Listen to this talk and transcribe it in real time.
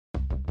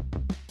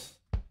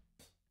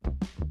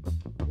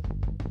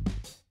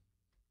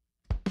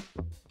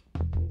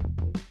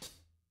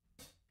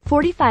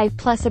45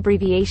 plus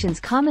abbreviations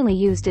commonly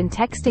used in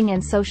texting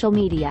and social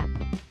media.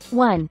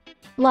 1.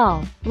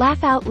 Lol,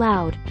 laugh out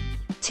loud.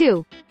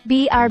 2.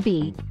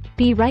 BRB,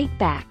 be right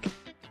back.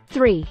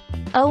 3.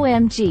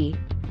 OMG,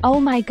 oh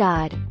my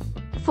god.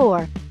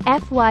 4.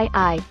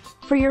 FYI,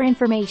 for your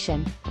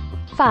information.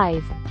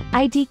 5.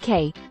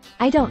 IDK,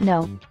 I don't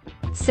know.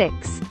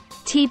 6.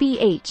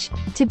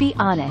 TBH, to be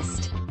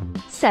honest.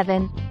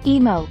 7.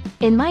 Emo,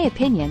 in my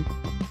opinion.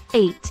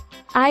 8.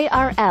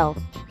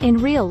 IRL, in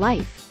real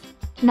life.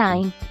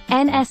 9.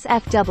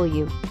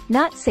 NSFW,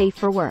 not safe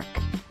for work.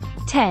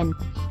 10.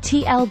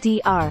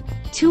 TLDR,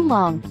 too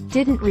long,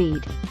 didn't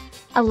read.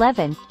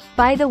 11.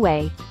 By the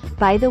way,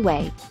 by the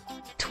way.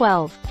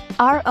 12.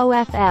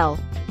 ROFL,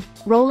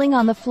 rolling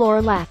on the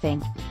floor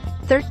laughing.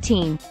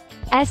 13.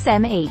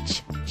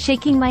 SMH,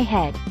 shaking my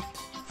head.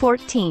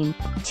 14.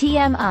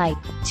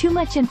 TMI, too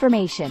much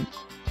information.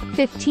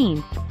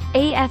 15.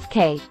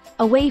 AFK,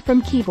 away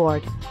from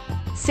keyboard.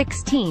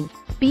 16.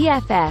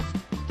 BFF,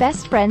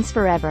 best friends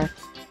forever.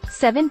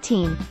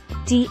 17.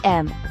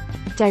 DM,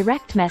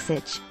 direct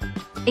message.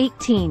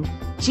 18.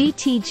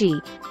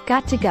 GTG,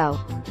 got to go.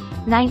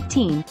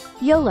 19.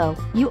 YOLO,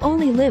 you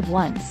only live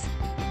once.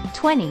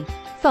 20.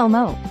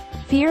 FOMO,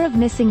 fear of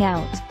missing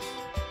out.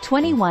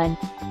 21.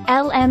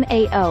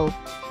 LMAO,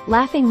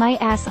 laughing my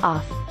ass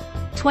off.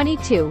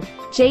 22.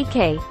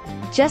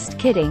 JK, just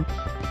kidding.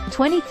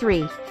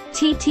 23.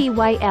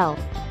 TTYL,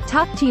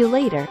 talk to you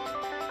later.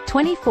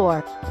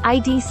 24.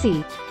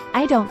 IDC,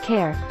 I don't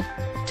care.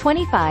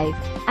 25.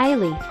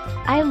 Eily,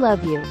 I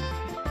love you.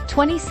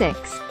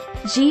 26.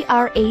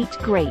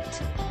 GR8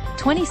 great.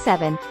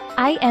 27.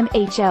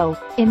 IMHO,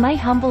 in my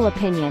humble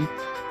opinion.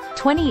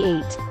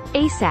 28.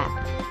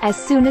 ASAP, as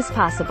soon as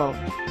possible.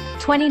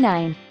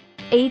 29.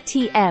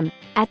 ATM,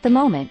 at the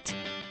moment.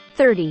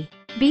 30.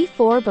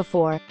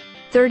 before.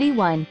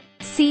 31.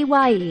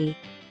 CYE,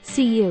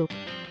 see you.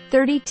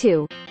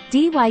 32.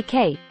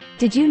 DYK,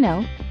 did you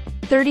know?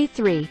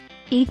 33.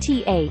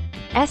 ETA,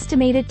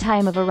 estimated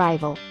time of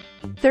arrival.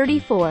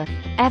 34.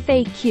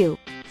 FAQ,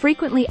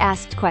 frequently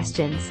asked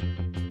questions.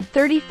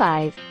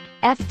 35.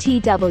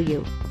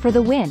 FTW, for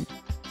the win.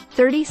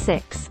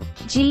 36.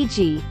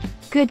 GG,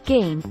 good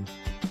game.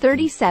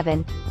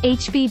 37.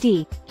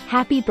 HBD,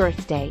 happy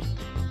birthday.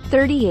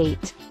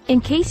 38.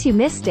 In case you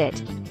missed it.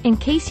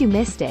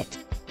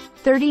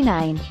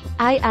 39.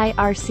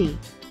 IIRC,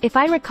 if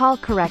I recall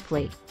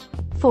correctly.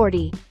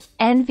 40.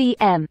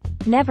 NVM,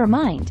 never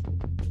mind.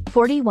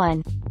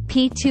 41.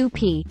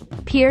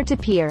 P2P,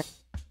 peer-to-peer.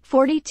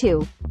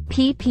 42.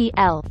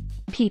 PPL,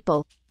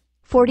 people.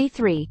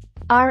 43.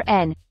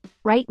 RN,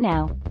 right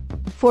now.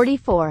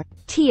 44.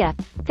 TIA,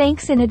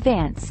 thanks in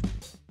advance.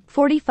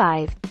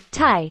 45.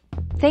 TIE,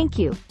 thank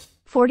you.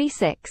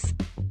 46.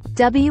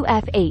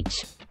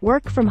 WFH,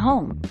 work from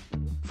home.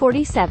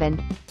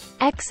 47.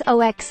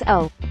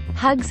 XOXO,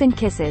 hugs and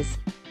kisses.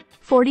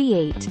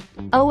 48.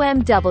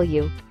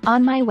 OMW,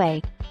 on my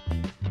way.